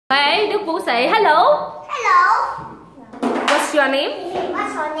Hey, Đức Vũ say hello. Hello. What's your name?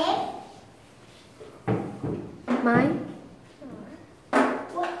 What's your name? Mine.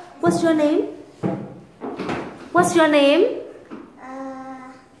 What's your name? What's your name?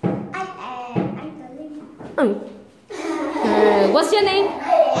 What's your name?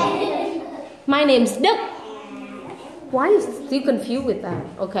 My name's Đức. Why are you still confused with that?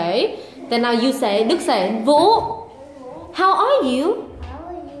 Okay. Then now you say, Đức say, Vũ. How are you?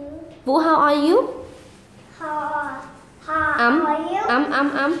 Vũ, how are you?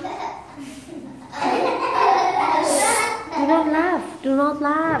 Do not laugh. Do not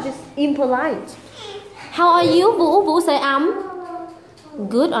laugh. It's impolite. How are you? Vũ. Vũ say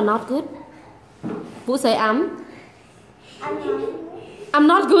good or not good? Vũ say I'm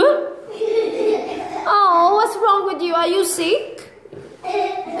not good. Oh, what's wrong with you? Are you sick?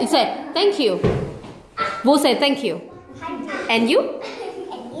 You say thank you. Vũ say thank you. And you?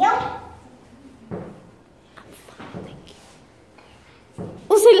 And you?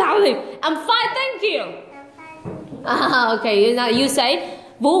 Oh, say loudly. I'm fine, thank you. Okay, now you say.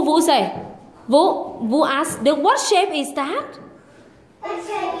 Vũ say. Vũ ask, what shape is that? What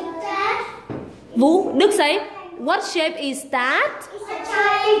shape is that? Vũ, Đức say, what shape is that? It's a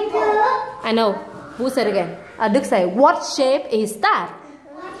triangle. I know. Vũ say it again. Đức say, what shape is that?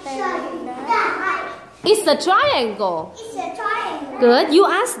 What shape is that? It's a triangle. It's a triangle. Good. You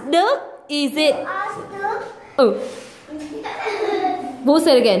ask Đức, is it? Ask Đức. Vũ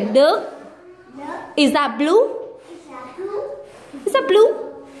say it again. Đức. Is that blue? Is that blue? Is that blue?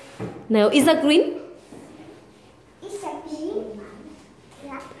 No. Is that green? Is that green?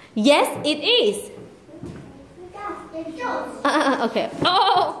 Yes, it is. Okay.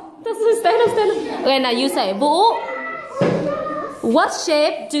 Oh, stand up. Okay, now you say, Vũ. What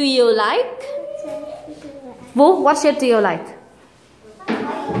shape do you like? Vũ, what shape do you like?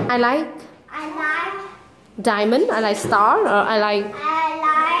 I like diamond. I like star. Or I like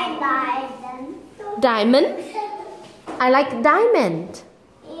diamond. I like diamond.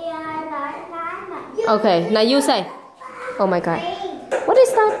 Okay, now you say. Oh my God. What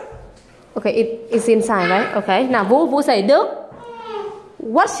is that? Okay, it's inside, right? Okay, now Vũ say Đức.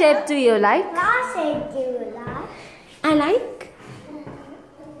 What shape do you like? What shape do you like? I like.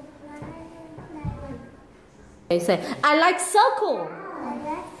 Okay, say I like circle.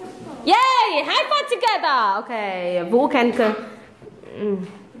 Yay! High five together. Okay, Vũ can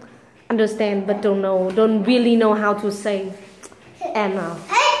understand but don't really know how to say. And now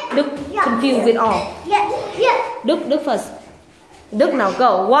Đức confused with all. Đức first. Đức now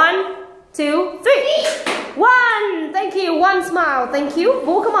go. 1, 2, 3. 1. Thank you. 1 smile. Thank you.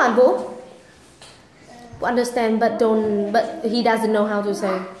 Vũ, come on, Vũ. Understand but he doesn't know how to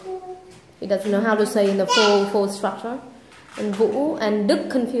say. He doesn't know how to say in the full structure. And Vũ and Đức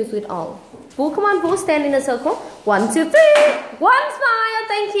confused with all. Vũ, come on, Vũ, stand in a circle. 1, 2, 3. 1 smile.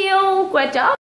 Thank you. Great job.